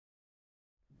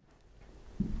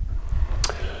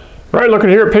All right, looking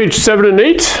here at page 7 and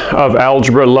 8 of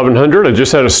Algebra 1100. I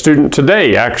just had a student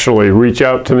today actually reach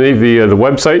out to me via the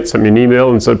website, sent me an email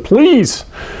and said, please,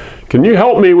 can you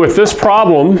help me with this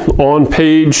problem on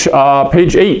page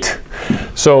 8?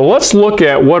 So let's look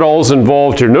at what all is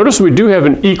involved here. Notice we do have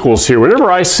an equals here. Whenever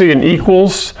I see an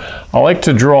equals, I like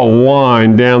to draw a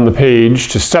line down the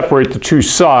page to separate the two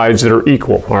sides that are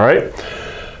equal, all right?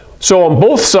 So on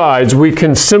both sides, we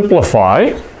can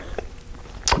simplify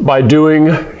by doing,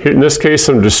 in this case,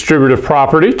 some distributive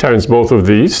property times both of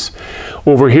these.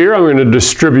 Over here, I'm going to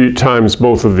distribute times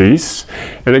both of these.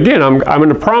 And again, I'm going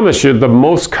to promise you the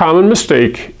most common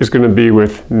mistake is going to be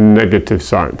with negative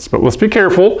signs. But let's be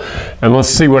careful and let's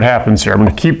see what happens here. I'm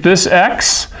going to keep this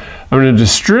x. I'm going to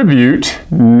distribute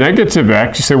negative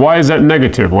x. You say, why is that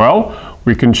negative? Well,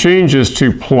 we can change this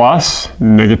to plus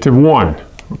negative 1.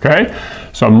 Okay?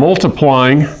 So I'm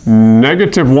multiplying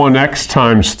negative 1x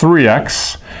times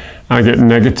 3x. I get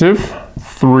negative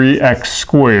 3x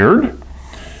squared.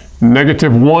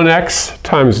 Negative 1x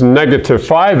times negative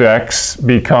 5x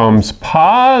becomes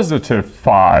positive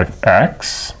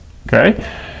 5x. Okay?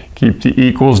 Keep the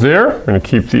equals there. I'm going to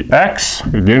keep the x.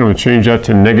 Again, I'm going to change that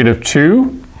to negative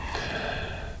 2.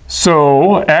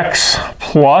 So x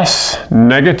plus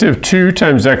negative 2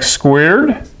 times x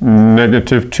squared,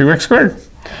 negative 2x squared.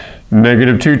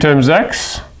 Negative 2 times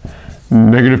x,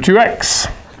 negative 2x.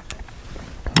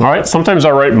 All right, sometimes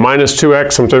I write minus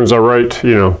 2x, sometimes I write,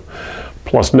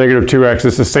 plus negative 2x.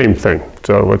 It's the same thing.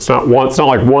 So it's not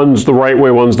like one's the right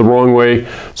way, one's the wrong way.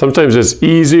 Sometimes it's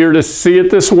easier to see it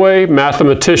this way.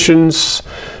 Mathematicians,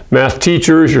 math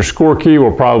teachers, your score key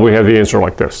will probably have the answer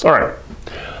like this. All right,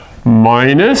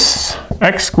 minus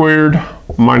x squared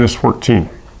minus 14.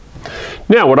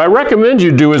 Now, what I recommend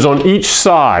you do is on each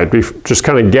side, just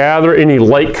kind of gather any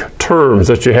like terms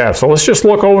that you have. So let's just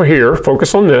look over here,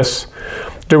 focus on this.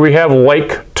 Do we have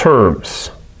like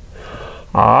terms?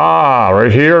 Ah,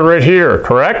 right here and right here,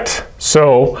 correct?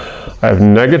 So I have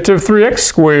negative 3x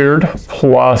squared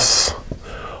plus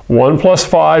 1 plus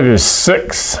 5 is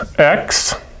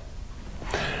 6x.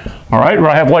 All right,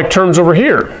 I have like terms over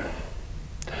here.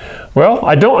 Well,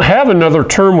 I don't have another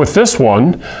term with this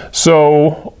one,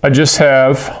 so I just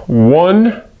have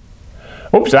one.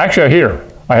 Oops, actually here,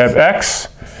 I have x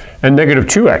and negative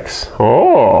 2x.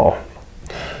 Oh,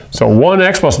 so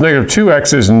 1x plus negative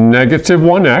 2x is negative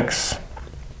 1x.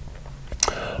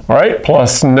 All right,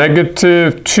 plus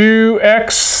negative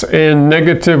 2x and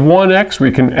negative 1x,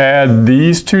 we can add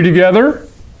these two together.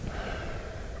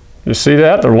 You see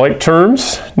that? They're like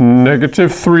terms,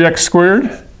 negative 3x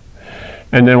squared.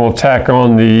 And then we'll tack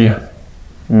on the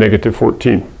negative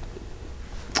 14.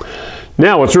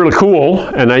 Now what's really cool,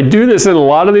 and I do this in a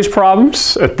lot of these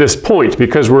problems at this point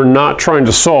because we're not trying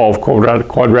to solve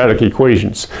quadratic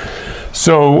equations.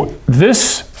 So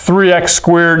this 3x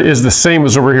squared is the same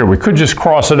as over here. We could just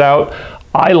cross it out.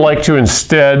 I like to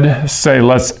instead say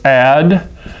let's add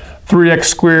 3x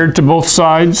squared to both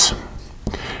sides.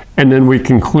 And then we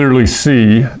can clearly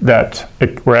see that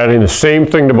we're adding the same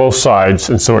thing to both sides,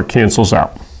 and so it cancels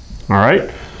out. All right?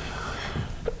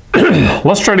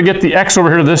 Let's try to get the x over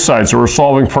here to this side, so we're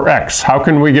solving for x. How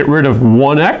can we get rid of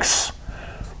 1x?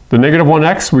 The negative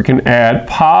 1x, we can add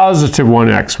positive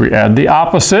 1x. We add the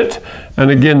opposite, and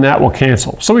again, that will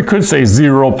cancel. So we could say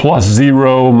 0 plus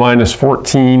 0 minus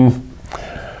 14,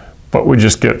 but we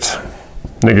just get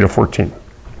negative 14.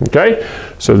 Okay,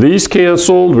 so these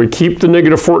canceled, we keep the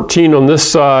negative 14 on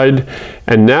this side,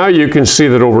 and now you can see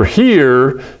that over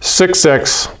here,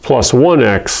 6x plus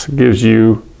 1x gives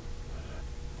you,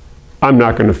 I'm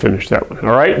not going to finish that one,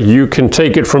 all right? You can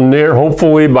take it from there.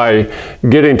 Hopefully by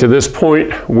getting to this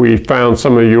point, we found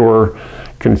some of your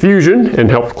confusion and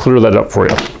helped clear that up for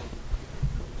you.